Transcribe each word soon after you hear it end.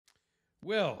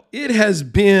Well, it has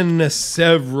been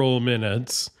several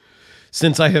minutes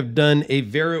since I have done a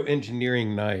Vero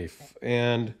engineering knife,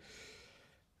 and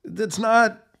that's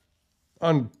not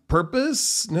on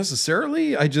purpose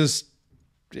necessarily. I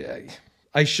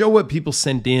show what people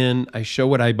send in, I show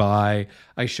what I buy,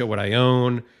 I show what I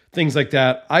own, things like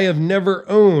that. I have never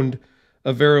owned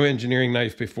a Vero engineering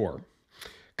knife before.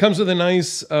 Comes with a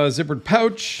nice zippered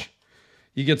pouch.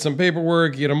 You get some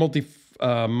paperwork, you get a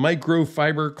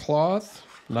microfiber cloth,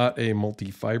 not a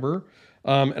multi-fiber,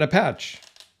 and a patch.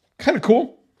 Kind of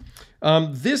cool.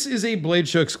 This is a Blade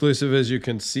Show exclusive, as you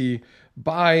can see,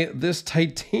 by this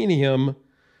titanium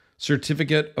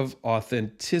certificate of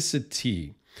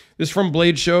authenticity. This is from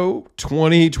Blade Show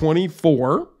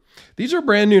 2024. These are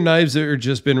brand new knives that have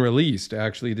just been released,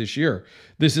 actually, this year.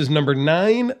 This is number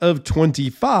 9 of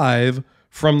 25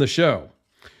 from the show.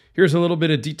 Here's a little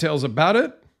bit of details about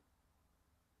it.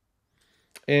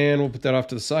 And we'll put that off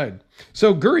to the side.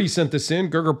 So Guri sent this in.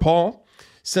 Gurger Paul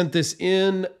sent this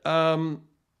in.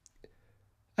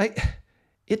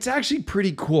 It's actually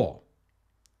pretty cool.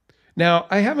 Now,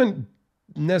 I haven't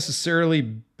necessarily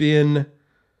been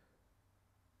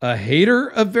a hater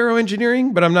of Vero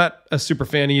engineering, but I'm not a super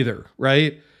fan either,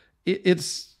 right?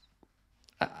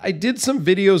 I did some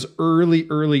videos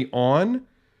early on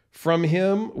from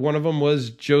him. One of them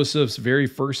was Joseph's very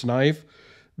first knife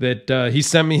that he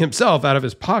sent me himself out of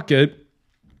his pocket.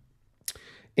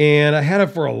 And I had it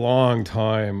for a long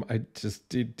time.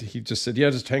 He just said, yeah,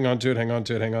 just hang on to it.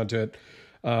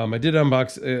 I did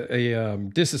unbox a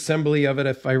disassembly of it,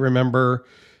 if I remember,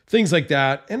 things like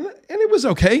that. And it was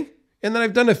okay. And then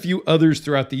I've done a few others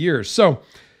throughout the years. So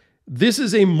this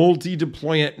is a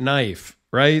multi-deployant knife,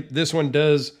 right? This one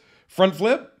does front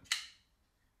flip,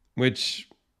 which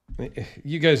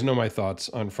you guys know my thoughts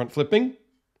on front flipping.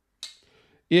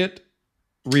 It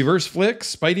reverse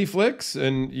flicks, spidey flicks,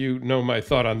 and you know my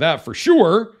thought on that for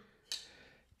sure.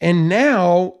 And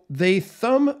now they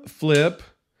thumb flip,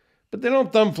 but they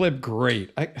don't thumb flip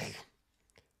great.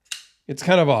 It's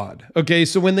kind of odd. Okay,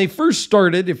 so when they first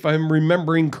started, if I'm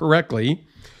remembering correctly,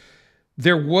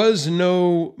 there was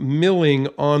no milling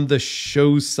on the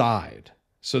show side.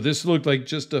 So this looked like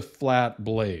just a flat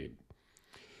blade.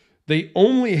 They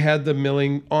only had the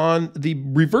milling on the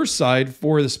reverse side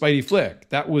for the spidey flick.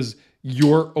 That was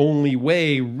your only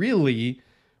way, really,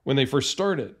 when they first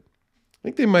started. I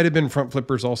think they might have been front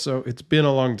flippers also. It's been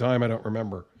a long time. I don't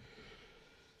remember.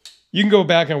 You can go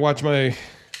back and watch my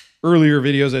earlier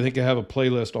videos. I think I have a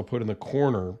playlist I'll put in the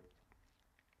corner.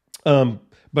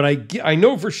 But I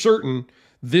know for certain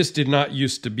this did not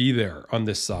used to be there on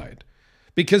this side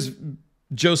because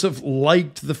Joseph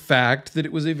liked the fact that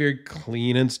it was a very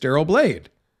clean and sterile blade.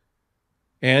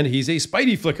 And he's a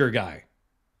spidey flicker guy.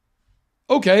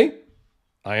 Okay,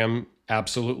 I am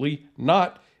absolutely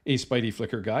not a spidey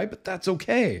flicker guy, but that's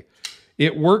okay.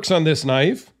 It works on this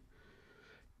knife.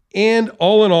 And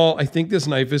all in all, I think this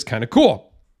knife is kind of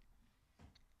cool.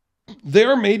 They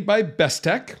are made by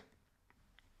Bestech.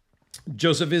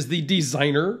 Joseph is the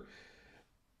designer.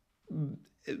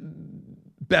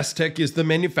 Bestech is the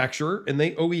manufacturer, and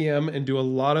they OEM and do a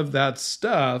lot of that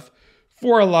stuff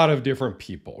for a lot of different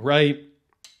people, right?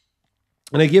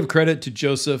 And I give credit to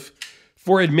Joseph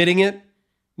for admitting it,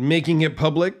 making it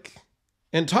public,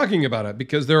 and talking about it,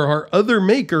 because there are other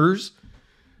makers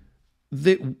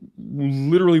that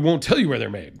literally won't tell you where they're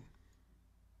made.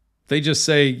 They just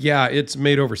say, yeah, it's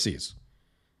made overseas.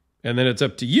 And then it's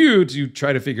up to you to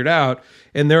try to figure it out.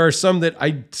 And there are some that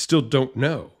I still don't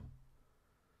know.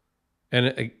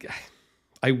 And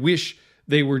I wish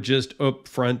they were just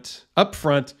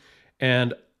upfront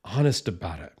and honest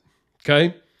about it.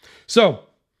 Okay? So,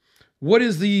 what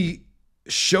is the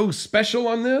show special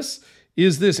on this?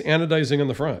 Is this anodizing on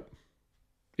the front?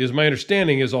 Is my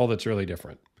understanding is all that's really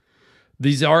different.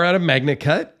 These are out of Magna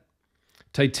Cut.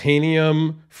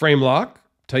 Titanium frame lock,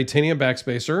 titanium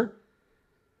backspacer.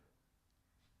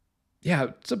 Yeah,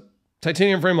 it's a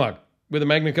titanium frame lock with a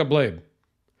Magna Cut blade,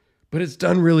 but it's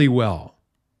done really well.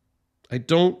 I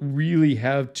don't really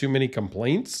have too many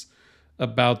complaints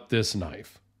about this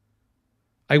knife.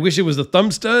 I wish it was a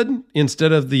thumb stud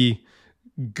instead of the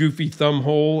goofy thumb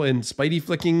hole and spidey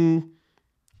flicking,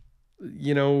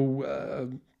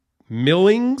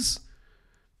 millings,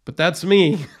 but that's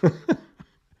me.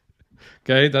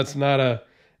 Okay, that's not a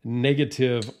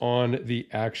negative on the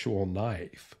actual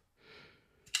knife.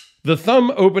 The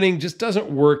thumb opening just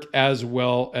doesn't work as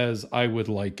well as I would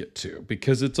like it to,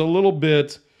 because it's a little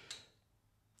bit,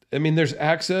 I mean, there's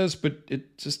access, but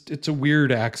it's a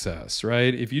weird access,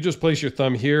 right? If you just place your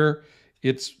thumb here,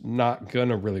 it's not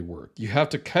gonna really work. You have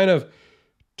to kind of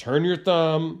turn your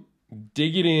thumb,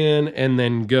 dig it in, and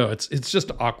then go. It's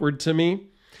just awkward to me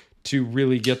to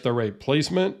really get the right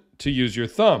placement to use your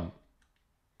thumb.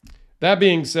 That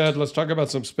being said, let's talk about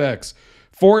some specs.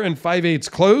 4 5/8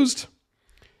 closed,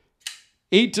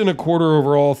 8 1/4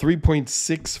 overall,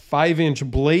 3.65-inch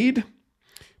blade,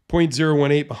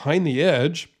 0.018 behind the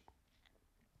edge.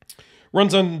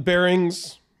 Runs on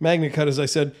bearings, magnet cut, as I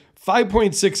said,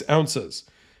 5.6 ounces.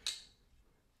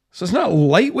 So it's not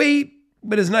lightweight,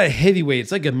 but it's not a heavyweight.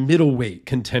 It's like a middleweight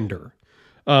contender.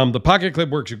 The pocket clip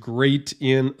works great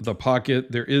in the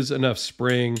pocket. There is enough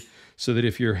spring so that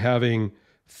if you're having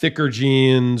thicker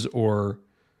jeans or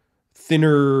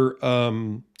thinner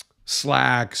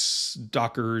slacks,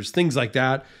 dockers, things like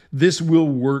that, this will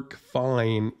work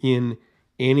fine in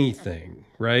anything,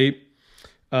 right?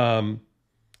 The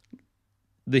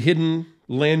hidden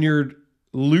lanyard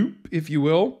loop, if you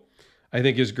will, I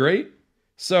think is great.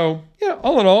 So yeah,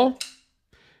 all in all,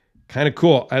 kind of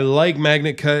cool. I like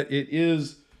magnet cut. It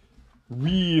is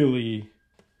really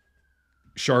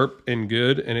sharp and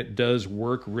good, and it does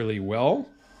work really well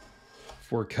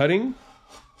for cutting.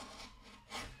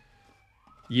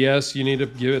 Yes, you need to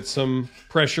give it some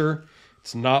pressure.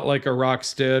 It's not like a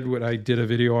Rockstead, what I did a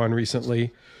video on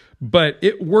recently, but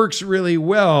it works really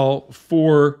well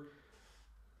for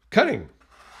cutting.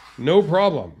 No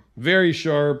problem. Very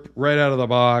sharp right out of the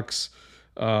box.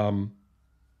 And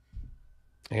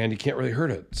you can't really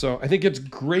hurt it. So I think it's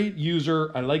great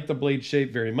user. I like the blade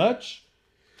shape very much.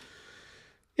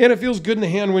 And it feels good in the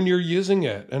hand when you're using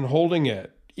it and holding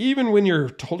it. Even when you're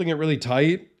holding it really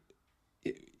tight,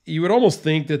 you would almost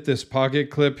think that this pocket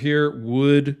clip here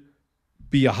would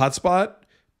be a hotspot,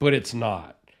 but it's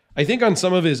not. I think on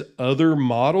some of his other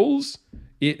models,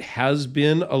 it has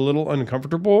been a little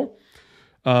uncomfortable,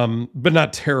 but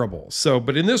not terrible. So,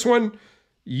 but in this one,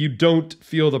 you don't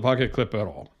feel the pocket clip at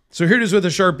all. So here it is with the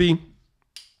Sharpie,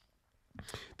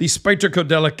 the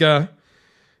Spytocodelica,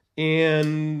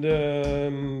 and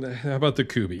how about the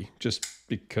Kubi, just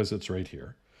because it's right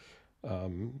here.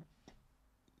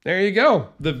 There you go.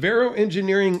 The Vero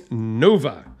Engineering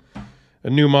Nova, a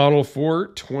new model for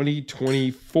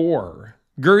 2024.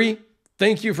 Guri,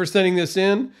 thank you for sending this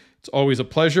in. It's always a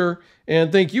pleasure.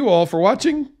 And thank you all for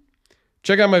watching.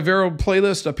 Check out my Vero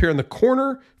playlist up here in the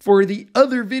corner for the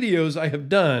other videos I have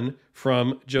done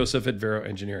from Joseph at Vero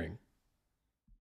Engineering.